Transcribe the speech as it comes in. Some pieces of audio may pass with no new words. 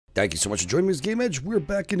Thank you so much for joining me. It's GameEdged. We're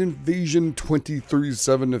back in Invasion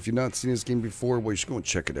 2037. If you've not seen this game before, well, you should go and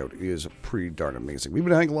check it out. It is pretty darn amazing. We've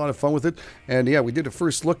been having a lot of fun with it. And yeah, we did a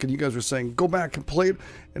first look, and you guys were saying, go back and play it.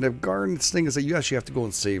 And the Garden's thing is that you actually have to go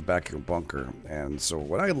and save back your bunker. And so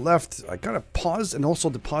when I left, I kind of paused, and also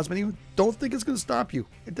the pause menu, don't think it's going to stop you.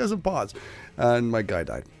 It doesn't pause. And my guy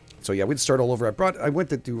died. So yeah, we'd start all over. I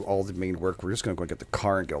went to do all the main work. We're just going to go get the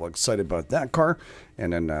car and get all excited about that car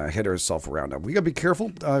and then head ourselves around. Now, we got to be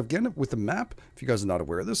careful, again, with the map. If you guys are not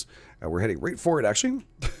aware of this, we're heading right for it, actually.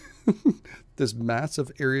 This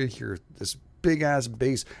massive area here, this big-ass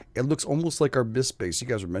base. It looks almost like our mist base. You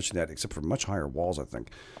guys were mentioning that, except for much higher walls, I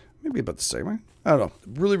think. Maybe about the same, right? I don't know.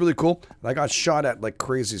 Really, really cool. And I got shot at like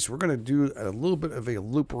crazy, so we're going to do a little bit of a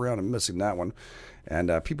loop around. I'm missing that one.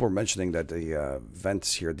 And people were mentioning that the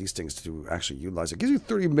vents here, these things to actually utilize. It gives you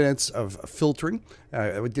 30 minutes of filtering.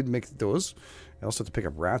 I did make those. I also have to pick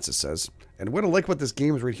up rats, it says. And what I like about this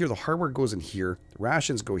game is right here, the hardware goes in here. The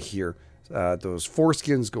rations go here. Those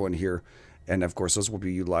foreskins go in here. And, of course, those will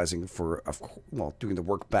be utilizing for, well, doing the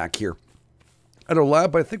work back here at our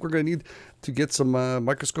lab. But I think we're going to need to get some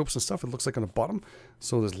microscopes and stuff, it looks like, on the bottom.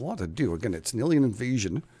 So there's a lot to do. Again, it's an alien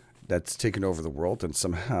invasion that's taken over the world, and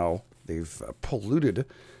somehow they've polluted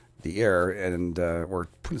the air and or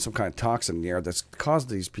putting some kind of toxin in the air that's caused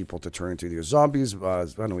these people to turn into either zombies, I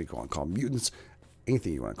don't know what you want to call them, mutants,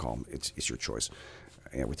 anything you want to call them. It's your choice.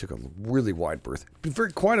 And we took a really wide berth. Been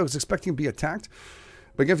very quiet. I was expecting to be attacked.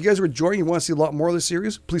 But again, if you guys are enjoying, you want to see a lot more of this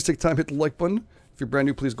series, please take time, hit the like button. If you're brand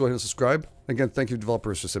new, please go ahead and subscribe. Again, thank you,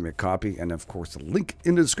 developers, for sending me a copy. And, of course, the link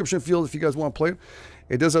in the description field if you guys want to play it.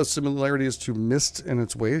 It does have similarities to Myst in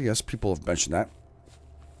its way. Yes, people have mentioned that.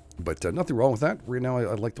 But nothing wrong with that. Right now,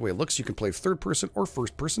 I like the way it looks. You can play third person or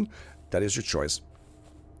first person. That is your choice.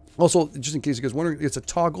 Also, just in case you guys are wondering, it's a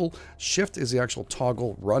toggle. Shift is the actual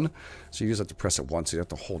toggle run. So you just have to press it once. You have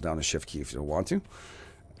to hold down the shift key if you don't want to.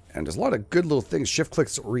 And there's a lot of good little things. Shift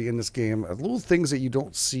clicks are in this game. Little things that you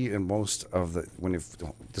don't see in most of the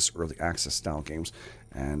this early access style games.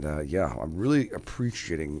 And yeah, I'm really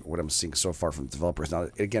appreciating what I'm seeing so far from developers. Now,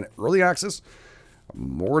 again, early access,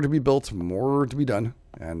 more to be built, more to be done.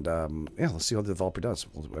 And yeah, let's see how the developer does.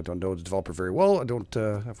 I don't know the developer very well. I don't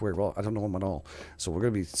have very well. I don't know him at all. So we're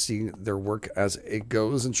going to be seeing their work as it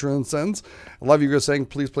goes and transcends. A lot of you are saying,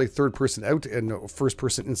 please play third person out and first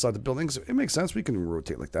person inside the buildings. It makes sense. We can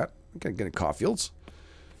rotate like that. Okay, getting coffee fields.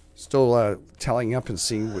 Still tallying up and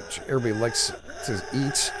seeing which everybody likes to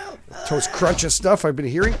eat. Toast Crunch and stuff I've been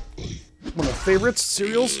hearing. One of my favorites,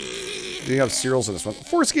 cereals. Do you have cereals in this one?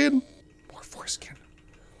 Foreskin. More foreskin.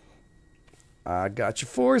 I got your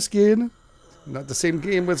foreskin. Not the same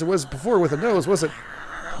game as it was before with a nose, was it?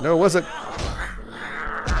 No, was it?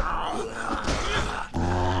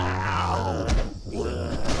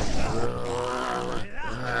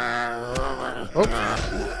 Oh.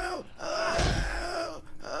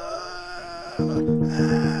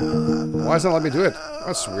 Why does it not let me do it?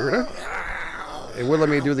 That's weird, huh? It would let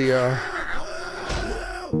me do the,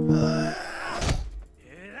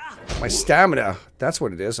 my stamina. That's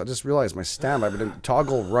what it is. I just realized my stamina. I've been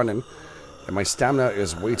toggle running, and my stamina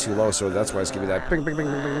is way too low, so that's why it's giving me that bing, bing, bing,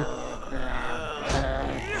 bing, bing. I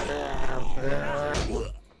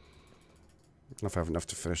don't know if I have enough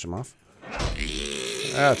to finish him off.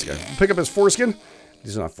 That's good. Pick up his foreskin.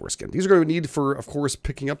 These are not foreskin. These are going to need for, of course,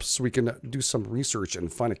 picking up so we can do some research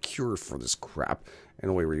and find a cure for this crap. And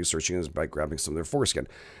the way we're researching is by grabbing some of their foreskin.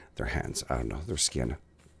 Their hands. I don't know. Their skin.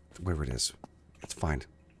 Wherever it is. It's fine.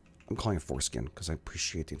 I'm calling it foreskin because I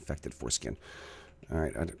appreciate the infected foreskin.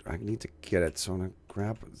 Alright, I need to get it. So I'm going to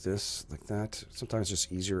grab this like that. Sometimes it's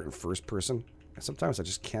just easier in first person. And sometimes I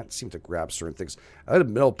just can't seem to grab certain things. I had a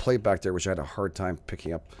metal plate back there which I had a hard time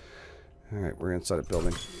picking up. Alright, we're inside a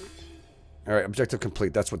building. Alright, objective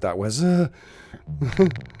complete. That's what that was. Oh,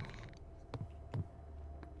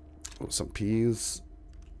 some peas.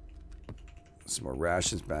 Some more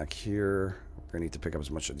rations back here. We're going to need to pick up as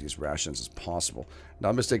much of these rations as possible.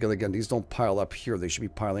 Not mistaken, again, these don't pile up here. They should be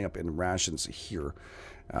piling up in rations here.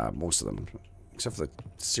 Most of them. Except for the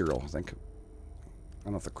cereal, I think. I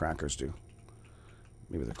don't know if the crackers do.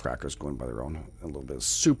 Maybe the crackers going by their own. A little bit of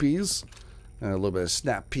soupies. And a little bit of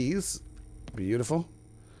snap peas. Beautiful.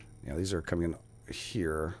 Yeah, these are coming in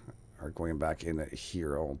here. Are going back in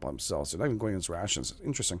here all by themselves. They're not even going as rations.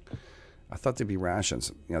 Interesting. I thought they'd be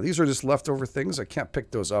rations. You know, these are just leftover things. I can't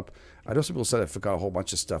pick those up. I know some people said I forgot a whole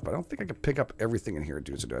bunch of stuff, but I don't think I can pick up everything in here,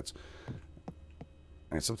 dudes and dudes.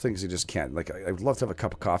 And some things you just can't. Like, I would love to have a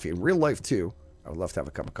cup of coffee. In real life, too, I would love to have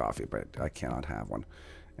a cup of coffee, but I cannot have one.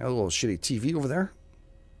 And a little shitty TV over there.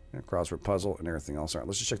 And a crossword puzzle and everything else. All right,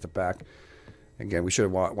 let's just check the back. Again, we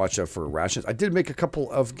should have watched out for rations. I did make a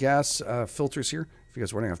couple of gas filters here. If you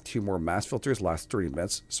guys are wondering, I have 2 more mass filters last 30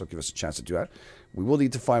 minutes, so give us a chance to do that. We will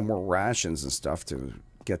need to find more rations and stuff to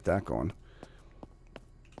get that going.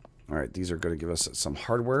 All right, these are going to give us some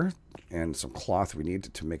hardware and some cloth we need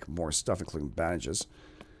to make more stuff, including bandages,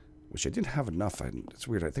 which I didn't have enough. It's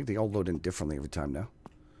weird. I think they all load in differently every time now.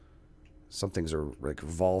 Some things are like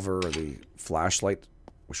revolver or the flashlight,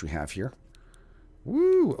 which we have here.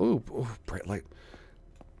 Woo! Oh, bright light.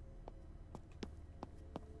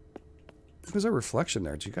 What was that reflection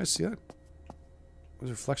there? Did you guys see that? Was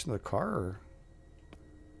it a reflection of the car? Or...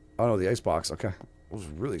 Oh, no, the icebox. Okay. It was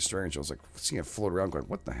really strange. I was like seeing it float around going,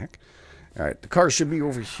 what the heck? All right, the car should be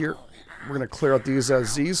over here. We're going to clear out these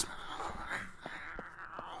Z's.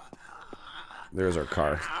 There's our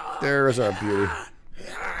car. There's our beauty.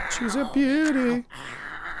 She's a beauty.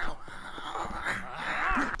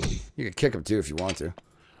 You can kick him too if you want to.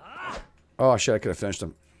 Oh shit, I could have finished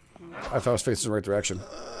him. I thought I was facing the right direction.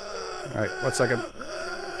 Alright, 1 second.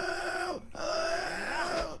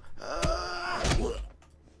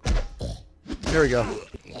 There we go.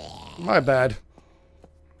 My bad.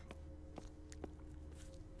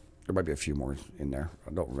 There might be a few more in there.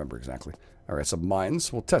 I don't remember exactly. Alright, some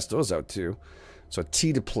mines. We'll test those out too. So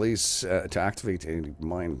T to place, to activate a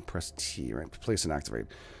mine, press T, right? Place and activate.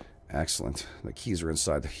 Excellent. The keys are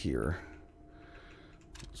inside here.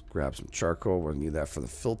 Let's grab some charcoal. We'll need that for the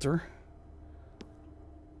filter.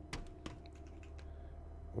 I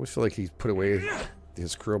always feel like he put away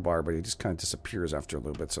his crowbar, but he just kind of disappears after a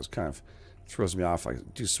little bit, so it's kind of throws me off. I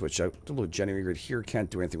do switch out. A little generator here. Can't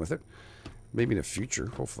do anything with it. Maybe in the future,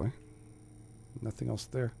 hopefully. Nothing else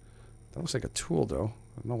there. That looks like a tool, though.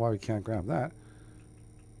 I don't know why we can't grab that.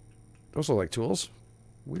 Those look like tools.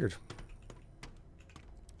 Weird.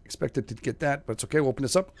 Expected to get that, but it's okay. We'll open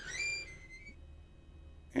this up.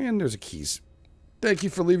 And there's a keys. Thank you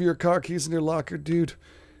for leaving your car keys in your locker, dude.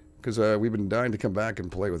 Because we've been dying to come back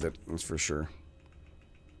and play with it. That's for sure.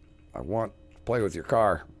 I want to play with your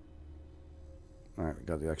car. Alright, we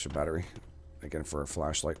got the extra battery. Again, for a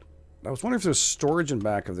flashlight. I was wondering if there's storage in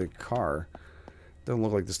back of the car. Doesn't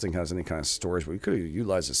look like this thing has any kind of storage, but we could have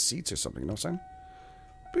utilized the seats or something. You know what I'm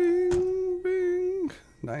saying? Bing, bing.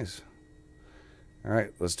 Nice.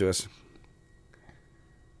 Alright, let's do this.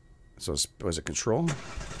 So, was it control?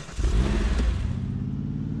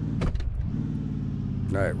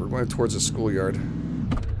 Alright, we're going towards the schoolyard.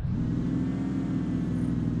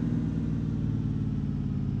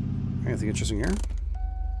 Anything interesting here?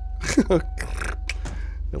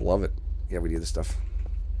 I love it. Yeah, we need this stuff.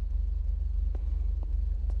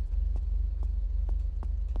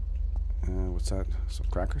 What's that? Some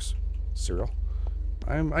crackers? Cereal?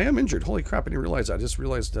 I am injured. Holy crap, I didn't realize that. I just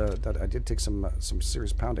realized that I did take some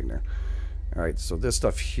serious pounding there. Alright, so this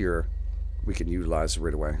stuff here we can utilize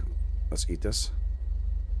right away. Let's eat this.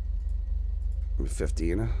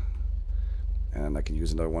 15. And I can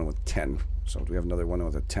use another one with 10. So do we have another one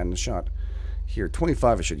with a 10 shot? Here,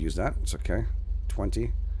 25 I should use that. It's okay.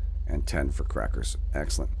 20 and 10 for crackers.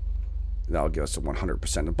 Excellent. That'll give us to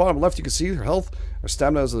 100%. In the bottom left you can see her health. Our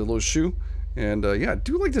stamina is a little shoe. And yeah, I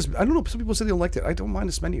do like this. I don't know, some people say they don't like it. I don't mind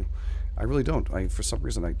this menu. I really don't. For some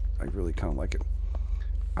reason, I really kind of like it.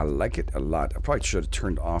 I like it a lot. I probably should have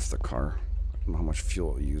turned off the car. I don't know how much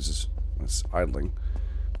fuel it uses when it's idling.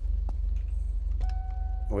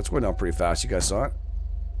 Oh, it's going down pretty fast. You guys saw it?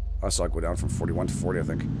 I saw it go down from 41 to 40, I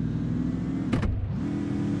think.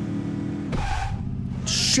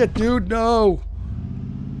 Shit, dude, no!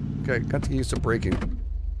 Okay, got to get used to braking.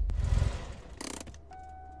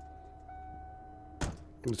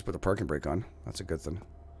 Let's put the parking brake on. That's a good thing.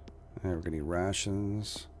 And we're gonna need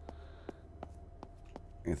rations.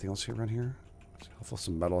 Anything else here around here? Hopefully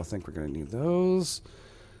some metal. I think we're gonna need those.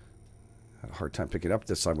 Had a hard time picking it up.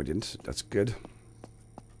 This time we didn't. That's good.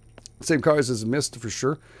 Same cars as Mist for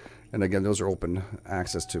sure. And again, those are open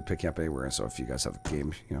access to picking up anywhere. So if you guys have a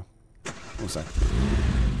game, you know, what's that?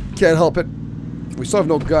 Can't help it. We still have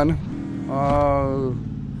no gun.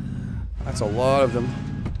 That's a lot of them.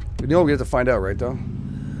 You know we have to find out, right, though?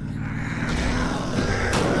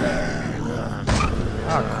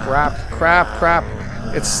 Ah, crap, crap, crap.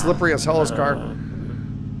 It's slippery as hell, this car.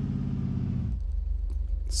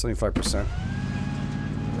 75%.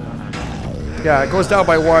 Yeah, it goes down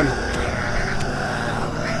by 1.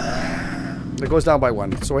 It goes down by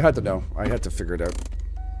 1, so I had to know. I had to figure it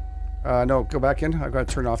out. No, go back in. I've got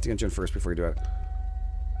to turn off the engine first before you do it.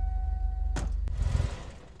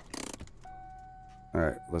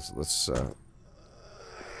 Alright, let's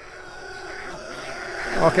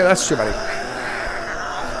okay, that's too many.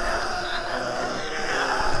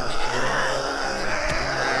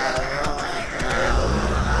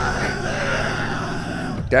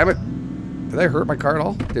 Damn it. Did I hurt my car at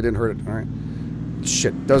all? They didn't hurt it. All right.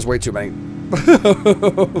 Shit. That was way too many.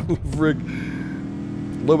 Frig.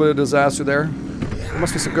 A little bit of disaster there. There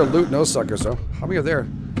must be some good loot in those suckers, though. How many are there?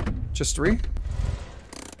 Just 3?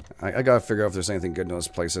 I gotta figure out if there's anything good in those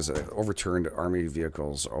places. Overturned army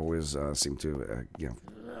vehicles always seem to, you know,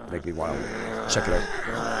 make me want to check it out.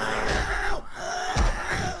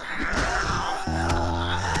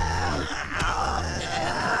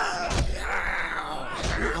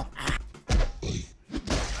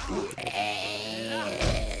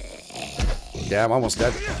 Yeah, I'm almost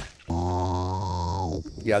dead.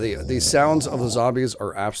 Yeah, the sounds of the zombies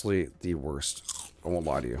are absolutely the worst. I won't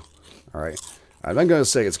lie to you. All right. I'm not going to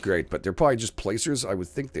say it's great, but they're probably just placers. I would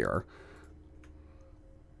think they are.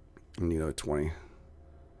 And, you know, 20.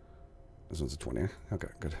 This one's a 20. Okay,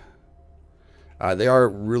 good. They are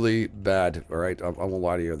really bad, all right? I won't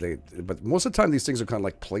lie to you. But most of the time, these things are kind of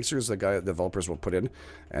like placers the developers will put in,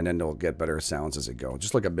 and then they'll get better sounds as they go.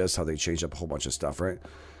 Just like Abyss, how they change up a whole bunch of stuff, right?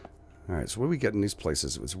 All right, so what do we get in these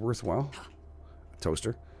places? It's worthwhile. A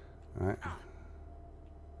toaster. All right.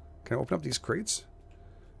 Can I open up these crates?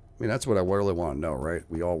 I mean, that's what I really want to know, right?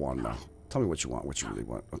 We all want to know. Tell me what you want, what you really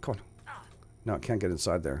want. Oh, come on. No, I can't get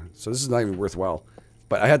inside there. So this is not even worthwhile.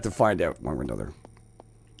 But I had to find out one way or another.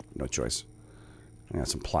 No choice. Yeah,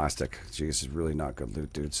 some plastic. Jeez, this is really not good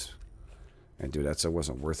loot, dudes. And dude, that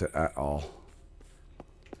wasn't worth it at all.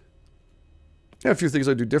 Yeah, a few things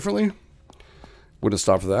I do differently. Wouldn't have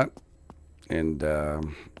stopped for that. And,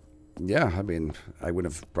 yeah, I mean, I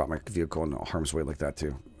wouldn't have brought my vehicle in harm's way like that,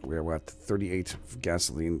 too. We're at 38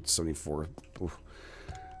 gasoline, 74. Oof.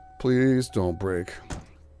 Please don't break.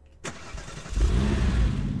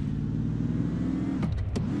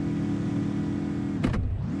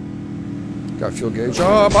 Got fuel gauge.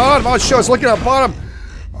 Oh, bottom! Oh, show us looking at bottom!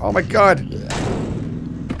 Oh my god.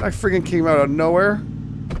 That friggin' came out of nowhere.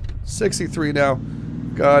 63 now.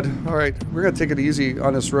 God. Alright, we're gonna take it easy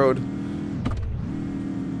on this road.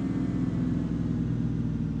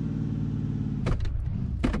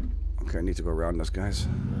 Okay, I need to go around this, guys.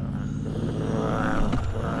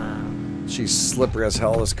 She's slippery as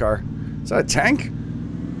hell, this car. Is that a tank?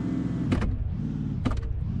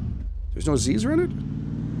 There's no Z's around it?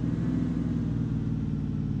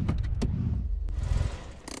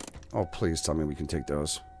 Oh, please tell me we can take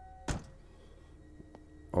those.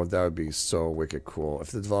 Oh, that would be so wicked cool.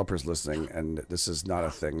 If the developer's listening and this is not a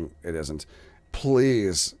thing, it isn't.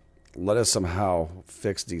 Please let us somehow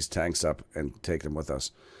fix these tanks up and take them with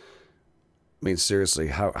us. I mean, seriously,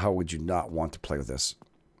 how would you not want to play with this?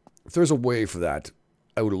 If there's a way for that,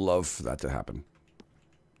 I would love for that to happen.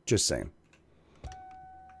 Just saying.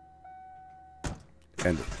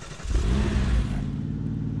 And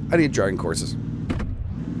I need driving courses.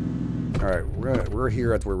 Alright, we're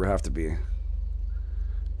here at where we have to be.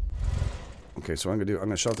 Okay, so what I'm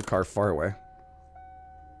gonna shut the car far away.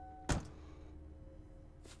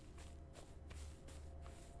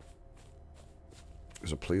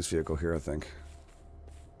 There's a police vehicle here, I think.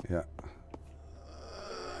 Yeah.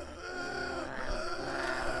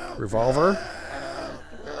 Revolver.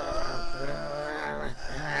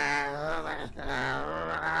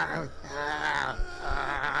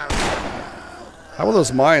 How are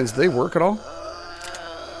those mines? Do they work at all?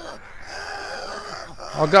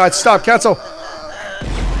 Oh god, stop, cancel!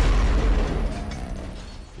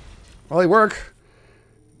 Well, they work.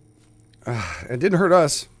 It didn't hurt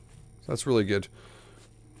us. That's really good.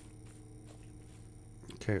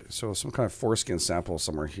 Okay, so some kind of foreskin sample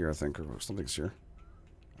somewhere here, I think, or something's here.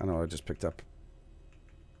 I don't know, I just picked up.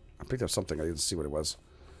 I picked up something, I didn't see what it was.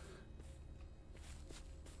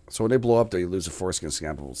 So when they blow up, they lose the foreskin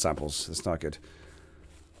samples. That's not good.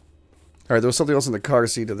 Alright, there was something else in the car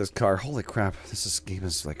seat of this car. Holy crap, this game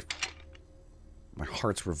is like... My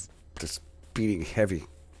heart's just beating heavy.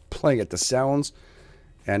 Playing it, the sounds.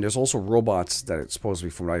 And there's also robots that it's supposed to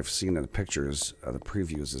be, from what I've seen in the pictures, the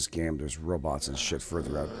previews of this game, there's robots and shit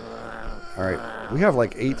further out. Alright, we have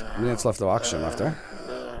like 8 minutes left of oxygen left, eh?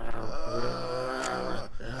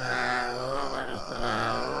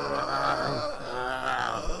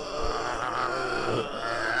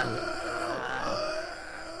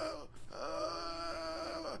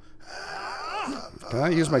 Can I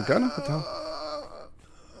use my gun? What the hell?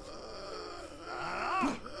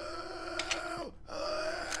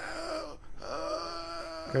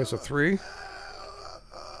 Okay, so 3.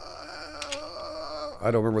 I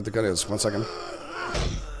don't remember what the gun is. 1 second.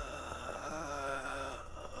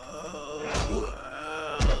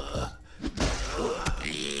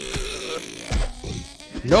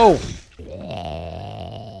 No!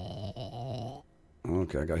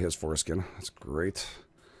 Okay, I got his foreskin. That's great.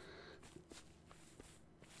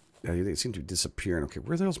 Yeah, they seem to be disappearing. Okay,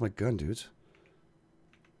 where the hell's my gun, dudes?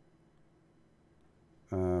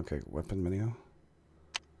 Okay, weapon menu.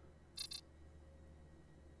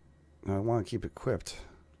 No, I want to keep equipped.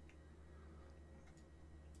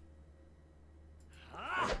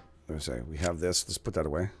 Let me say, we have this. Let's put that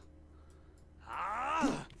away.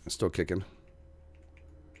 It's still kicking.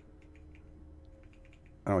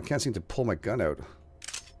 Oh, I can't seem to pull my gun out.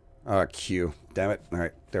 Q. Damn it.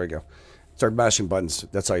 Alright, there we go. Start mashing buttons.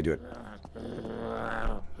 That's how you do it.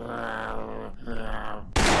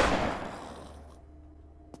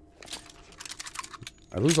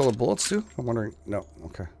 I lose all the bullets too? I'm wondering. No,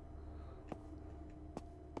 okay.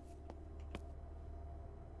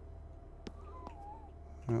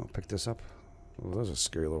 I'll pick this up. Oh, those are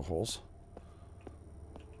scary little holes.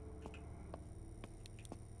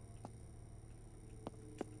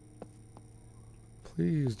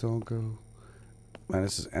 Please don't go. Man,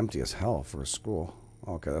 this is empty as hell for a school.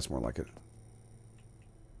 Okay, that's more like it.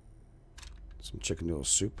 Some chicken noodle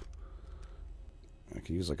soup. I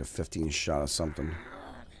could use like a 15 shot of something.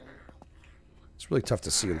 It's really tough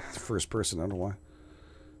to see in the first person. I don't know why.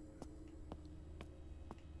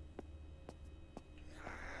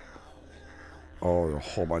 Oh, there's a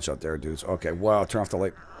whole bunch out there, dudes. Okay, wow, turn off the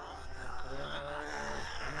light.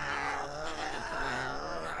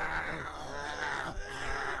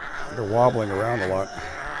 They're wobbling around a lot.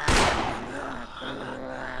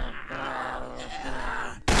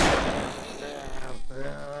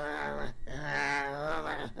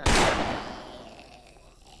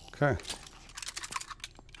 Okay.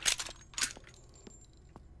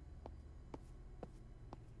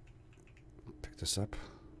 Pick this up.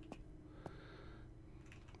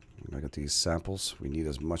 I got these samples. We need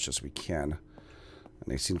as much as we can.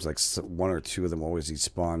 And it seems like one or two of them always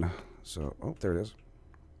despawn. So, oh, there it is.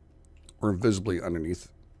 We're invisibly underneath.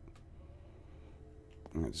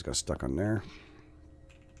 I just got stuck on there.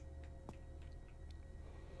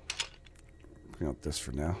 Bring out this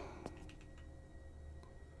for now.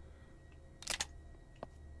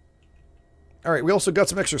 Alright, we also got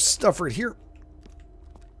some extra stuff right here.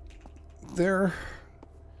 There.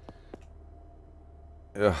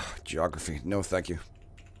 Ugh, geography. No, thank you.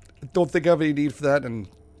 I don't think I have any need for that, and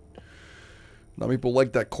not many people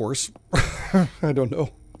like that course. I don't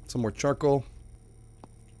know. Some more charcoal.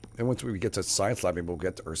 And once we get to science lab, maybe we'll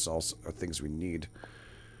get ourselves things we need.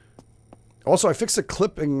 Also, I fixed the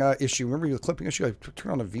clipping issue. Remember the clipping issue? I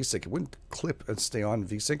turned on a VSync. It wouldn't clip and stay on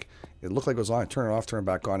VSync. It looked like it was on. I turned it off, turned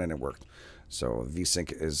it back on, and it worked. So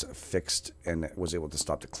VSync is fixed and was able to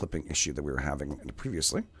stop the clipping issue that we were having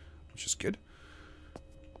previously, which is good.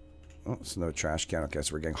 Oh, it's another trash can. Okay,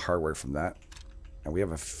 so we're getting hardware from that. And we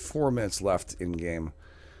have 4 minutes left in game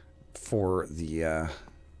for the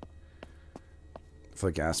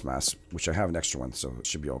gas mask, which I have an extra one, so it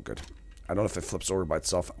should be all good. I don't know if it flips over by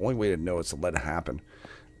itself. Only way to know is to let it happen.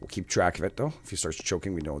 We'll keep track of it, though. If he starts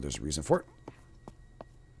choking, we know there's a reason for it.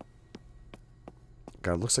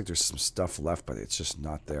 God, it looks like there's some stuff left, but it's just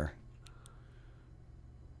not there.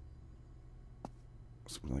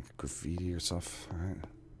 Something like graffiti or stuff. All right.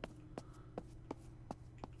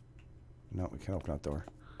 No, we can't open that door.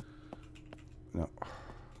 No.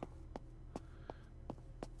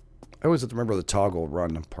 I always have to remember the toggle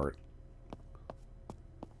run part.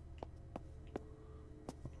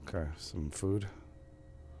 Okay, some food.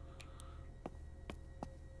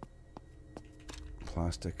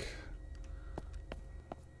 Plastic.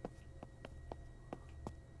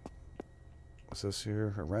 What's this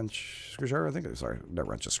here? A wrench? Screwdriver? I think it's, sorry, not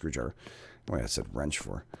wrench, a screwdriver. Wait, I said wrench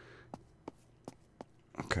for.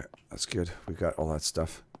 Okay, that's good. We've got all that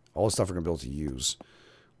stuff. All the stuff we're going to be able to use.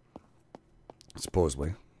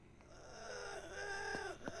 Supposedly.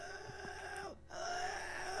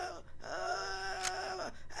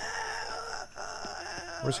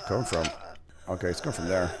 Where's it coming from? Okay, it's coming from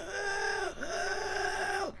there.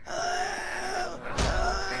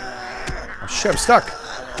 Oh shit, I'm stuck!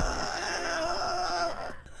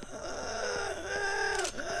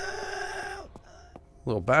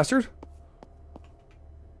 Little bastard.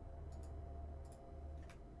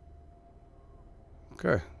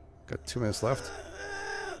 Okay, got 2 minutes left.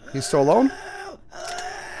 He's still alone? Oh,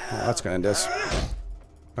 that's gonna end this.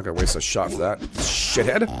 Not gonna waste a shot for that.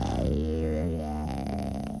 Shithead!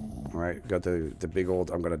 Alright, got the big old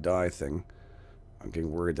I'm gonna die thing. I'm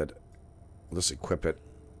getting worried that let's equip it.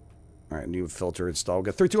 Alright, new filter install. We'll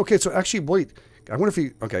get 32. Okay, so actually, wait. I wonder if he.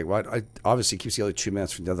 Okay, well, I obviously keeps the other 2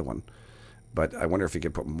 minutes from the other one. But I wonder if he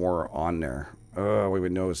could put more on there. Oh, we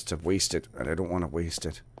would know is to waste it, and I don't want to waste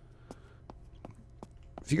it.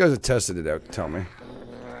 If you guys have tested it out, tell me.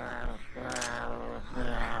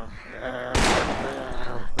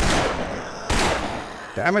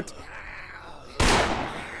 Damn it.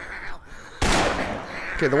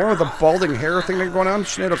 Okay, the one with the balding hair thing going on,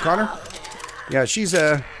 Sinead O'Connor. Yeah, she's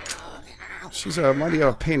a mighty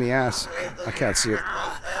pain in the ass. I can't see it.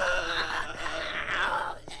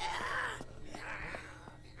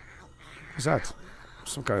 What's that?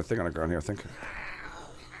 Some kind of thing on the ground here, I think.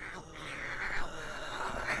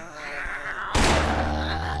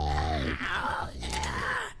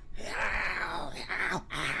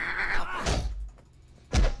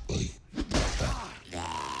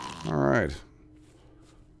 Alright.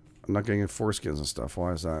 I'm not getting foreskins and stuff.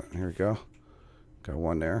 Why is that? Here we go. Got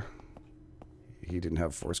one there. He didn't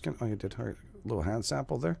have foreskin. Oh, he did. All right. A little hand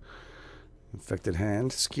sample there. Infected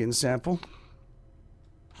hand. Skin sample.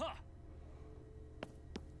 Oh,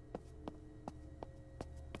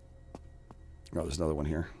 there's another one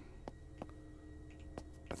here.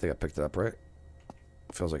 I think I picked it up, right?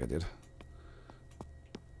 Feels like I did.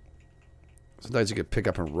 Sometimes you can pick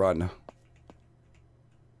up and run.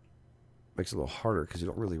 Makes it a little harder because you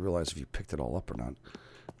don't really realize if you picked it all up or not.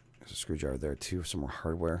 There's a screwdriver there too, some more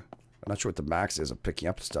hardware. I'm not sure what the max is of picking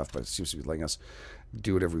up stuff, but it seems to be letting us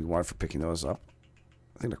do whatever we want for picking those up.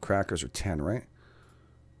 I think the crackers are 10, right?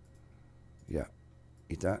 Yeah.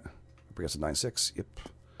 Eat that. Bring us a 9.6. Yep.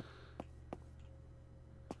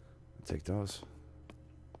 Take those.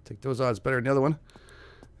 Take those odds better than the other one.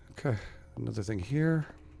 Okay. Another thing here.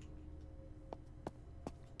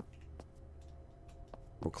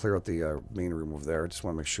 We'll clear out the main room over there. I just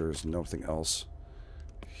want to make sure there's nothing else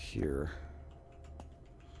here.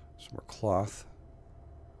 Some more cloth.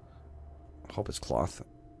 I hope it's cloth.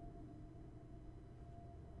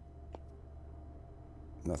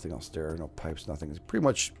 Nothing else there. No pipes, nothing. It's pretty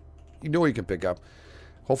much, you know what you can pick up.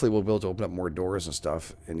 Hopefully we'll be able to open up more doors and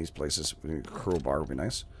stuff in these places. A crowbar would be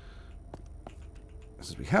nice.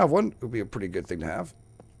 Since we have one, it would be a pretty good thing to have.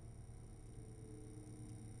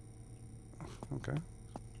 Okay. A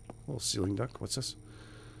little ceiling duct. What's this?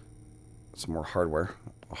 Some more hardware.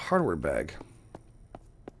 A hardware bag.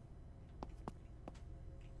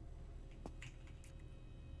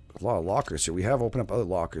 A lot of lockers here. We have opened up other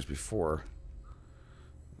lockers before.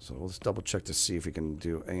 So let's double check to see if we can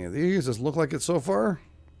do any of these. Does it look like it so far?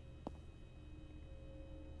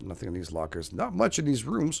 Nothing in these lockers. Not much in these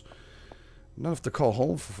rooms. Not enough to call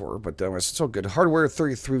home for, but it's so good. Hardware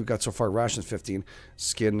 33 we've got so far. Rations 15.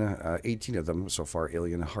 Skin 18 of them so far.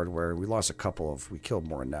 Alien hardware. We lost a couple of. We killed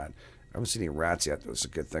more than that. I haven't seen any rats yet. That's a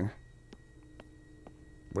good thing.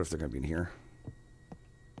 What if they're going to be in here?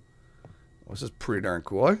 Well, this is pretty darn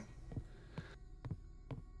cool, eh?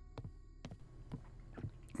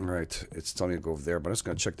 Alright, it's telling me to go over there, but I'm just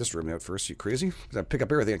going to check this room out first. You crazy? I pick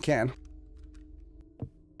up everything I can.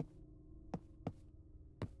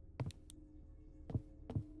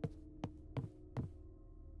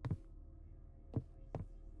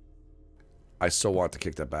 I so want to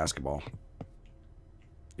kick that basketball.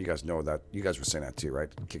 You guys know that. You guys were saying that too, right?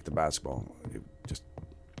 Kick the basketball. It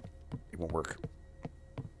won't work.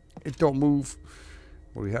 It don't move.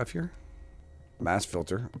 What do we have here? Mass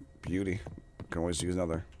filter. Beauty. Can always use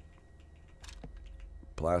another.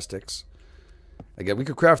 Plastics. Again, we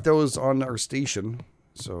could craft those on our station.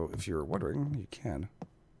 So if you're wondering, you can.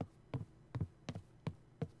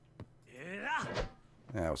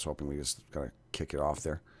 Yeah, I was hoping we just gotta kick it off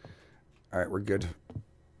there. Alright, we're good.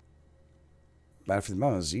 Bad for the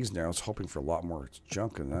amount of Z's now. I was hoping for a lot more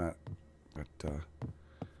junk than that. But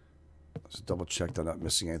let's double check that I'm not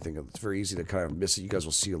missing anything. It's very easy to kind of miss it. You guys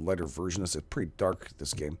will see a lighter version. It's pretty dark,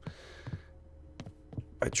 this game.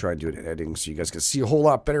 I try and do it in editing so you guys can see a whole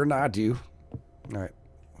lot better than I do. Alright,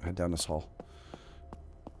 we'll head down this hall.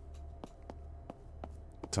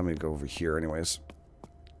 Tell me to go over here anyways.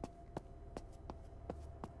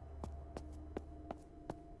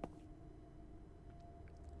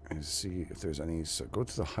 And see if there's any. So go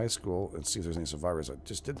to the high school and see if there's any survivors. I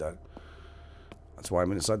just did that. That's why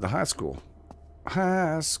I'm inside the high school.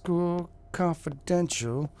 High School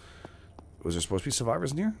Confidential. Was there supposed to be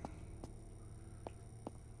survivors in here?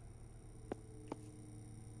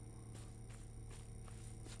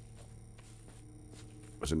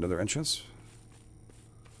 Was there another entrance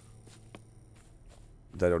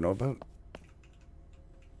that I don't know about?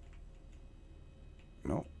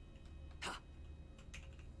 No.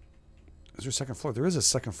 Is there a second floor? There is a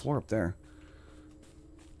second floor up there.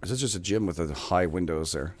 Is this just a gym with the high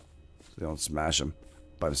windows there? So they don't smash them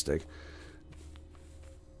by mistake.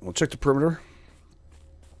 We'll check the perimeter.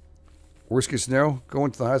 Worst case scenario, go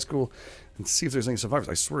into the high school and see if there's any survivors.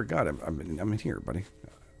 I swear to God, I'm in here, buddy.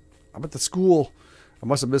 I'm at the school. I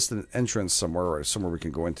must have missed an entrance somewhere or somewhere we can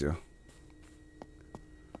go into.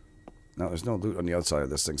 No, there's no loot on the outside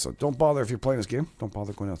of this thing, so don't bother if you're playing this game. Don't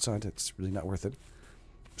bother going outside. It's really not worth it.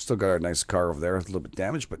 Still got our nice car over there. A little bit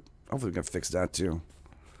damaged, but hopefully we can fix that too.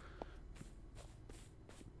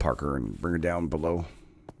 Park her and bring her down below.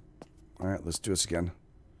 Alright, let's do this again.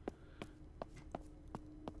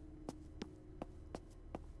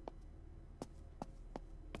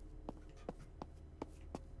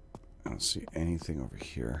 I don't see anything over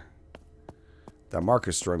here. That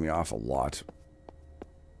marker's throwing me off a lot.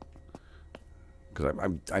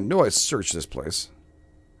 Because I know I searched this place.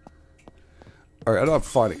 Alright, I'm not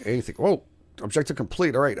finding anything. Whoa! Objective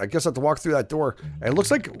complete. Alright, I guess I have to walk through that door. And it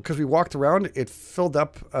looks like, because we walked around, it filled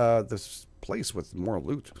up this place with more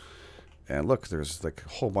loot. And look, there's like a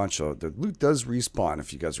whole bunch of... The loot does respawn.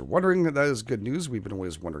 If you guys are wondering, that is good news. We've been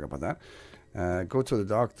always wondering about that. Go to the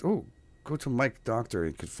doctor... Oh, go to Mike Doctor.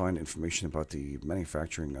 You could find information about the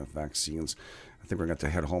manufacturing of vaccines. I think we're going to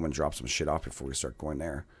have to head home and drop some shit off before we start going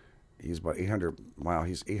there. He's about 800... Wow,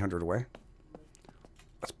 he's 800 away.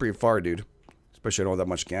 That's pretty far, dude. Especially I don't have that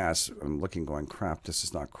much gas. I'm looking going, crap, this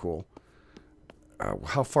is not cool.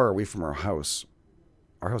 How far are we from our house?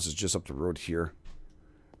 Our house is just up the road here.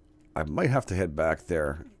 I might have to head back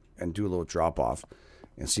there and do a little drop-off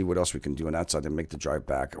and see what else we can do on that side and make the drive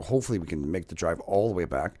back. Hopefully we can make the drive all the way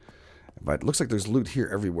back. But it looks like there's loot here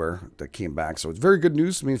everywhere that came back. So it's very good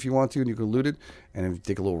news. I mean, if you want to, and you can loot it. And if you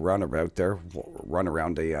take a little roundabout there, run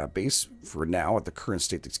around a base for now at the current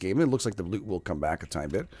state that's game. It looks like the loot will come back a tiny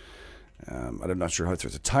bit. I'm not sure if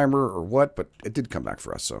there's a timer or what, but it did come back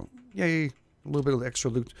for us. So, yay, a little bit of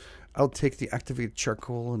extra loot. I'll take the activated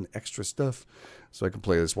charcoal and extra stuff so I can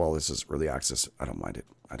play this while this is early access. I don't mind it.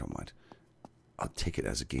 I don't mind. I'll take it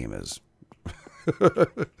as a game is.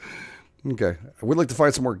 Okay. I would like to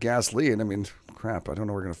find some more gasoline. I mean, crap, I don't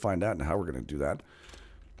know where we're going to find that and how we're going to do that.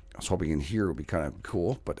 I was hoping in here would be kind of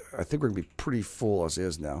cool, but I think we're going to be pretty full as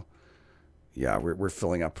is now. Yeah, we're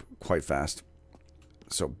filling up quite fast.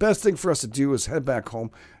 So best thing for us to do is head back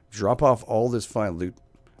home, drop off all this fine loot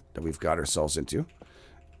that we've got ourselves into,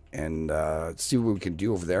 and see what we can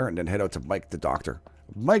do over there, and then head out to Mike the Doctor.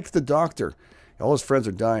 Mike the Doctor. All his friends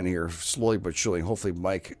are dying here, slowly but surely. Hopefully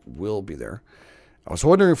Mike will be there. I was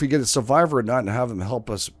wondering if we get a survivor or not and have him help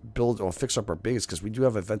us build or fix up our base, because we do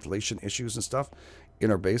have ventilation issues and stuff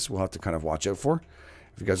in our base we'll have to kind of watch out for.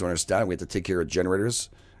 If you guys don't understand, we have to take care of generators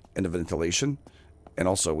and the ventilation. And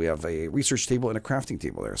also, we have a research table and a crafting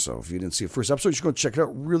table there. So if you didn't see the first episode, you should go check it out.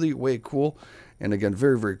 Really way cool. And again,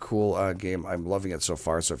 very, very cool game. I'm loving it so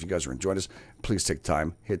far. So if you guys are enjoying this, please take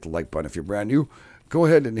time. Hit the like button if you're brand new. Go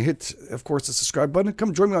ahead and hit, of course, the subscribe button.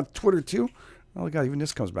 Come join me on Twitter, too. Oh, my God, even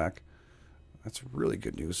this comes back. That's really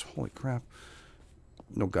good news. Holy crap.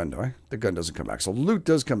 No gun, do I? The gun doesn't come back. So loot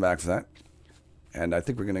does come back for that. And I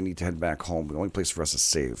think we're going to need to head back home. The only place for us to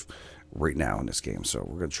save right now in this game. So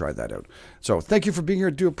we're going to try that out. So thank you for being here.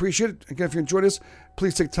 I do appreciate it. Again, if you enjoyed this,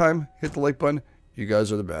 please take time. Hit the like button. You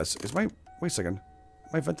guys are the best. Is my... Wait a second.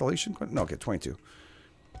 My ventilation? No, okay, 22.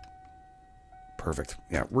 Perfect.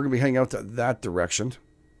 Yeah, we're going to be heading out to that direction.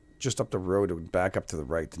 Just up the road and back up to the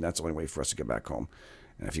right. And that's the only way for us to get back home.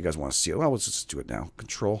 And if you guys want to see it, well, let's just do it now.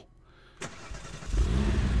 Control.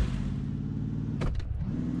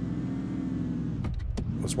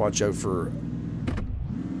 Let's watch out for...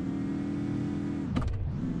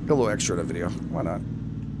 a little extra in a video. Why not?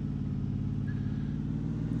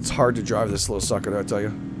 It's hard to drive this little sucker, I tell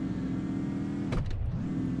you.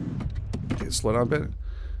 Okay, slow down a bit.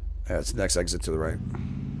 It's the next exit to the right.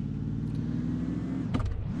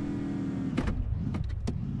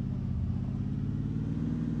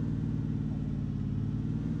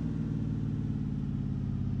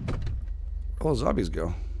 Where all the zombies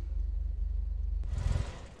go?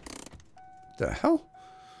 The hell?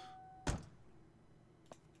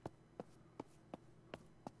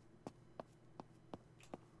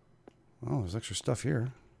 Oh, there's extra stuff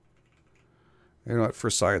here. You know what?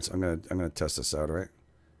 For science, I'm gonna test this out. All right.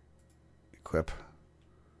 Equip.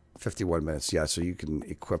 51 minutes. Yeah, so you can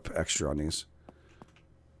equip extra on these.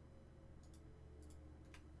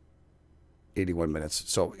 81 minutes.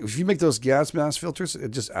 So if you make those gas mask filters,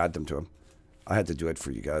 just add them to them. I had to do it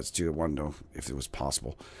for you guys too. I wanted to know if it was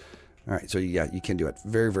possible. All right. So yeah, you can do it.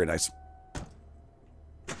 Very, very nice.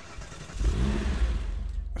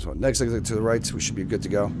 So next exit to the right, we should be good to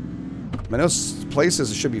go. Man, those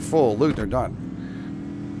places should be full of loot. They're done.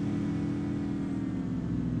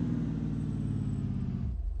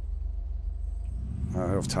 I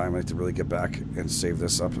don't have time. I need to really get back and save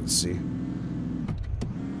this up and see.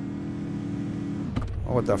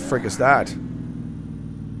 Oh, what the frick is that?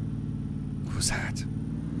 What was that?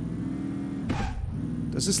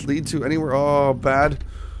 Does this lead to anywhere? Oh, bad.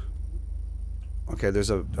 Okay, there's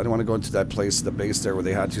a... I don't want to go into that place, the base there where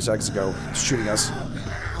they had 2 seconds ago shooting us.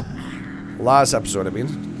 Last episode, I mean.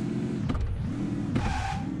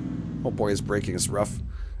 Oh boy, it's breaking. It's rough.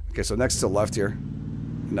 Okay, so next to the left here.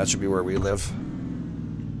 And that should be where we live.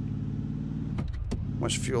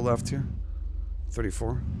 Much fuel left here?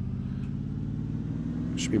 34.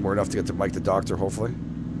 Should be more enough to get to Mike the Doctor, hopefully.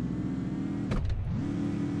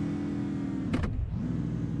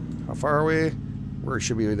 How far are we? Where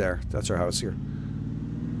should we be there? That's our house here.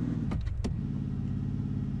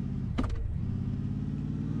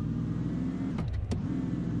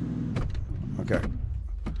 Okay.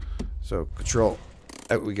 So, control.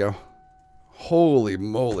 Out we go. Holy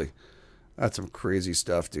moly. That's some crazy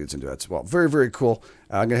stuff, dudes, and dudettes. Well, very, very cool.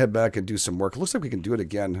 I'm going to head back and do some work. It looks like we can do it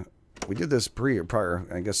again. We did this prior.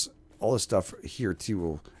 I guess all this stuff here, too,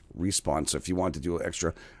 will respawn. So if you want to do an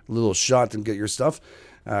extra little shot and get your stuff,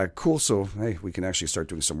 cool. So, hey, we can actually start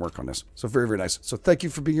doing some work on this. So, very, very nice. So, thank you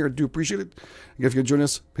for being here. I do appreciate it. Again, if you can join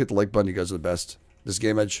us, hit the like button. You guys are the best. This is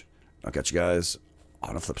GameEdged. I'll catch you guys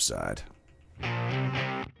on the flip side.